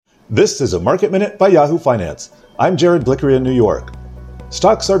This is a Market Minute by Yahoo Finance. I'm Jared Blickery in New York.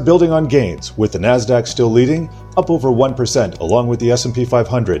 Stocks are building on gains, with the Nasdaq still leading, up over 1%, along with the S&P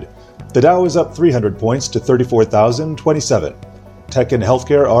 500. The Dow is up 300 points to 34,027. Tech and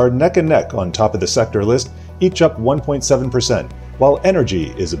healthcare are neck and neck on top of the sector list, each up 1.7%, while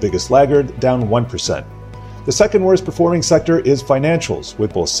energy is the biggest laggard, down 1%. The second worst performing sector is financials,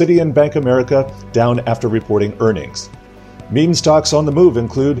 with both Citi and Bank America down after reporting earnings. Meme stocks on the move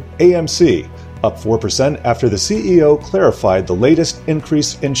include AMC, up 4% after the CEO clarified the latest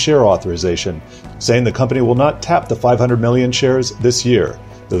increase in share authorization, saying the company will not tap the 500 million shares this year,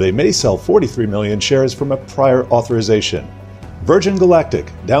 though they may sell 43 million shares from a prior authorization. Virgin Galactic,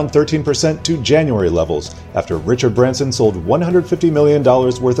 down 13% to January levels after Richard Branson sold $150 million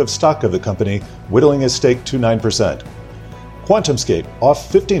worth of stock of the company, whittling his stake to 9%. QuantumScape, off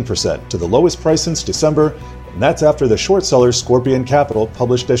 15% to the lowest price since December, and that's after the short seller Scorpion Capital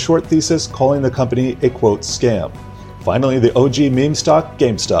published a short thesis calling the company a, quote, scam. Finally, the OG meme stock,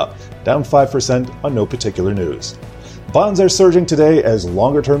 GameStop, down 5% on no particular news. Bonds are surging today as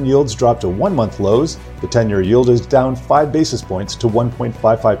longer-term yields drop to one-month lows. The 10-year yield is down 5 basis points to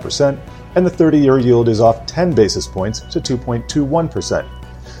 1.55%, and the 30-year yield is off 10 basis points to 2.21%.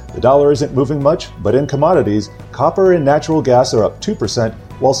 The dollar isn't moving much, but in commodities, copper and natural gas are up 2%,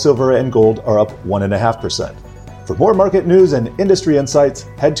 while silver and gold are up 1.5%. For more market news and industry insights,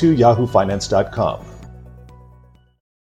 head to yahoofinance.com.